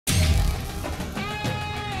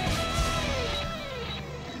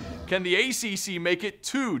Can the ACC make it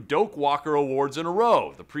 2 Doak Walker Awards in a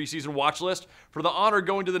row? The preseason watch list for the honor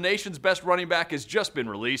going to the nation's best running back has just been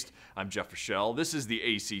released. I'm Jeff Rochelle. This is the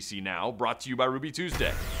ACC Now, brought to you by Ruby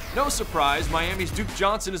Tuesday. No surprise, Miami's Duke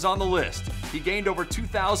Johnson is on the list. He gained over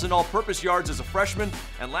 2,000 all-purpose yards as a freshman,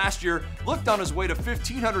 and last year looked on his way to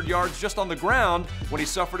 1,500 yards just on the ground when he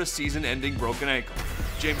suffered a season-ending broken ankle.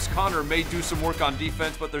 James Conner may do some work on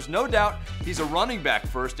defense, but there's no doubt he's a running back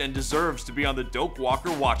first and deserves to be on the Doak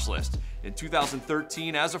Walker watch list. In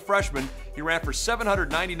 2013, as a freshman, he ran for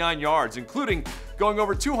 799 yards, including going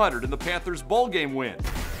over 200 in the Panthers' bowl game win.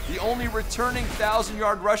 The only returning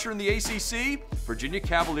 1,000-yard rusher in the ACC, Virginia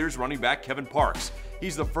Cavaliers running back Kevin Parks.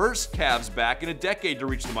 He's the first Cavs back in a decade to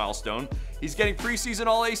reach the milestone. He's getting preseason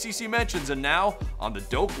All-ACC mentions and now on the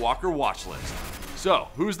Doak Walker watch list. So,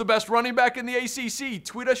 who's the best running back in the ACC?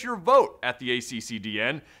 Tweet us your vote at the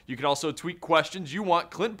ACCDN. You can also tweet questions you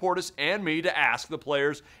want Clint Portis and me to ask the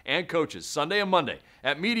players and coaches Sunday and Monday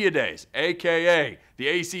at Media Days, aka the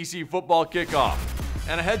ACC football kickoff.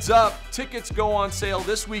 And a heads up, tickets go on sale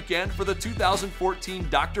this weekend for the 2014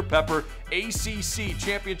 Dr. Pepper ACC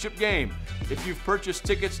Championship game. If you've purchased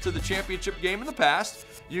tickets to the championship game in the past,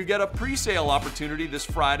 you get a pre-sale opportunity this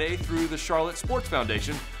Friday through the Charlotte Sports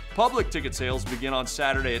Foundation. Public ticket sales begin on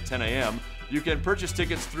Saturday at 10 a.m. You can purchase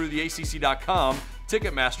tickets through theacc.com,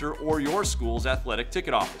 Ticketmaster, or your school's athletic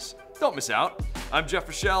ticket office. Don't miss out. I'm Jeff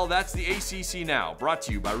Rochelle. That's the ACC Now, brought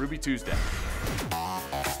to you by Ruby Tuesday.